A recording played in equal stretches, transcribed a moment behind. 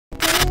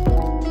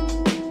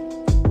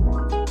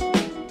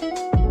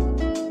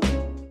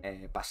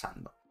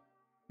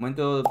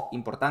Momento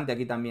importante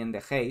aquí también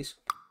de Hayes.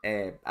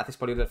 Hace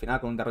spoiler del final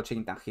con un derroche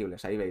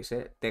intangibles, ahí veis,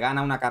 te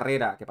gana una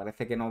carrera que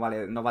parece que no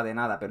va de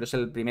nada, pero es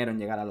el primero en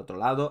llegar al otro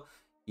lado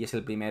y es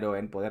el primero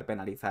en poder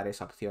penalizar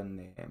esa opción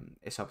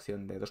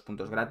de 2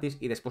 puntos gratis,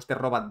 y después te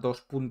roba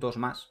 2 puntos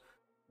más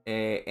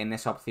en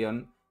esa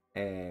opción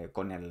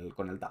con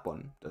el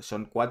tapón. Entonces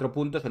son 4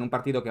 puntos en un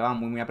partido que va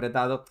muy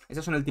apretado.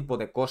 Esos son el tipo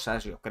de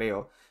cosas, yo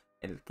creo,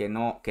 que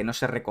no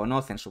se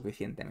reconocen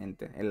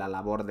suficientemente en la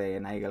labor de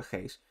Nigel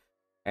Hayes.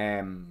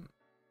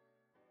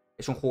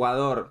 Es un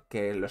jugador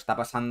que lo está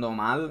pasando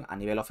mal a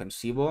nivel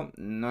ofensivo,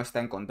 no está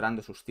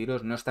encontrando sus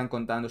tiros, no está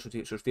encontrando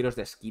sus tiros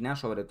de esquina,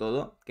 sobre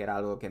todo, que era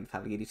algo que en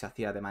Zalgiris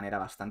hacía de manera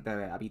bastante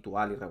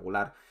habitual y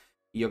regular.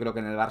 Y yo creo que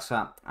en el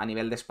Barça, a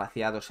nivel de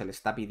espaciado, se le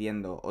está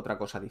pidiendo otra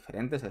cosa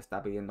diferente, se le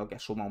está pidiendo que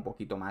asuma un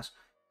poquito más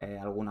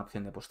alguna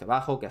opción de poste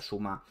bajo, que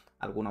asuma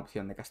alguna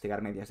opción de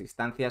castigar medias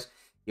distancias.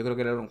 Yo creo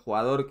que era un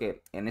jugador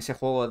que en ese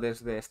juego,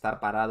 desde estar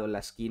parado en la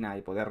esquina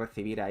y poder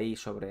recibir ahí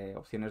sobre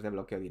opciones de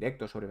bloqueo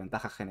directo, sobre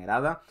ventaja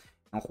generada,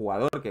 un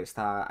jugador que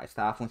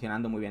está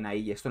funcionando muy bien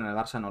ahí, y esto en el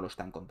Barça no lo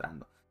está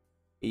encontrando.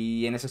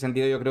 Y en ese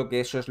sentido yo creo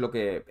que eso es lo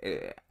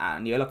que a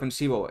nivel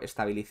ofensivo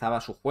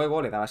estabilizaba su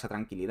juego, le daba esa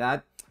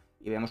tranquilidad,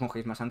 y vemos un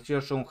Hayes más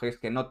ansioso, un Hayes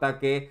que nota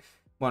que,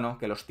 bueno,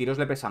 que los tiros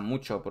le pesan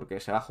mucho, porque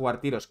se va a jugar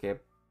tiros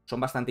que son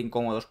bastante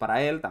incómodos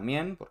para él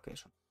también, porque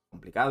son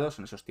complicados,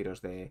 son esos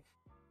tiros de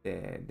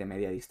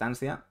media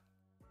distancia,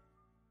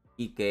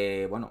 y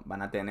que, bueno,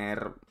 van a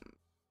tener...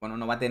 Bueno,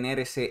 no va a tener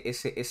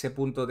ese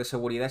punto de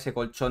seguridad, ese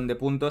colchón de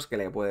puntos que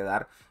le puede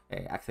dar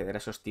acceder a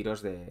esos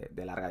tiros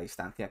de larga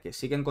distancia, que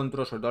sí que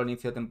encontró sobre todo al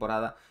inicio de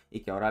temporada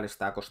y que ahora le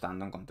está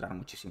costando encontrar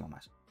muchísimo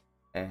más.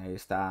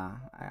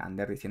 Está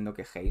Ander diciendo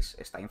que Hayes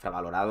está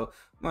infravalorado.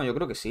 Bueno, yo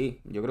creo que sí,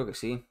 yo creo que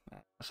sí.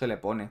 No se le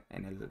pone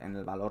en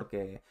el valor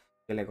que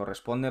le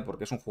corresponde,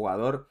 porque es un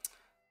jugador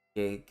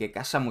que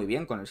casa muy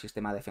bien con el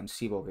sistema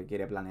defensivo que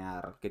quiere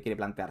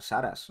plantear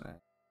Saras.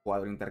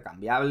 Jugador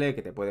intercambiable,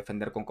 que te puede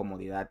defender con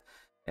comodidad.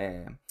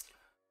 eh,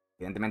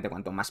 Evidentemente,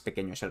 cuanto más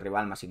pequeño es el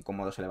rival, más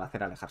incómodo se le va a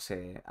hacer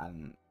alejarse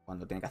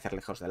cuando tiene que hacer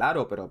lejos del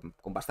aro, pero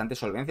con bastante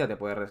solvencia te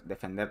puede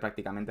defender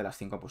prácticamente las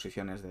 5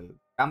 posiciones del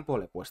campo.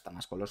 Le cuesta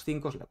más con los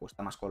 5, le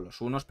cuesta más con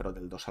los 1, pero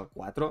del 2 al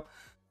 4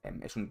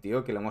 es un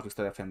tío que lo hemos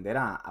visto defender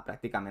a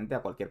prácticamente a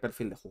cualquier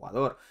perfil de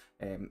jugador.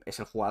 Es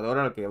el jugador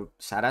al que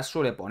Saras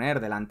suele poner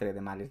delante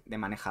de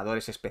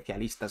manejadores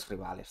especialistas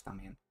rivales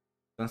también.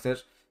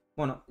 Entonces,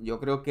 bueno, yo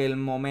creo que el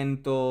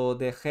momento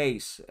de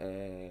Hayes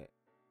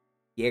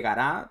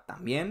llegará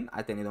también,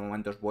 ha tenido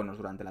momentos buenos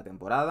durante la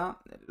temporada,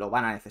 lo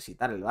van a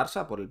necesitar el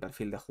Barça por el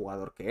perfil de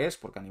jugador que es,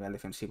 porque a nivel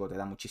defensivo te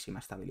da muchísima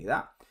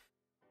estabilidad.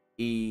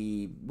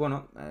 Y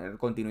bueno,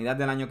 continuidad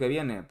del año que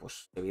viene,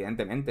 pues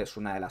evidentemente es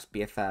una de las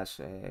piezas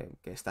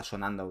que está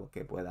sonando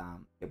que pueda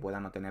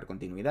no tener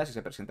continuidad si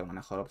se presenta una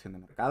mejor opción de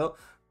mercado,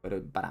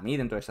 pero para mí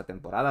dentro de esta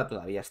temporada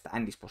todavía está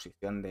en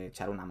disposición de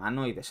echar una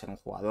mano y de ser un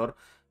jugador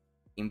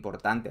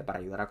importante para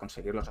ayudar a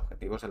conseguir los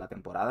objetivos de la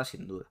temporada,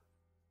 sin duda.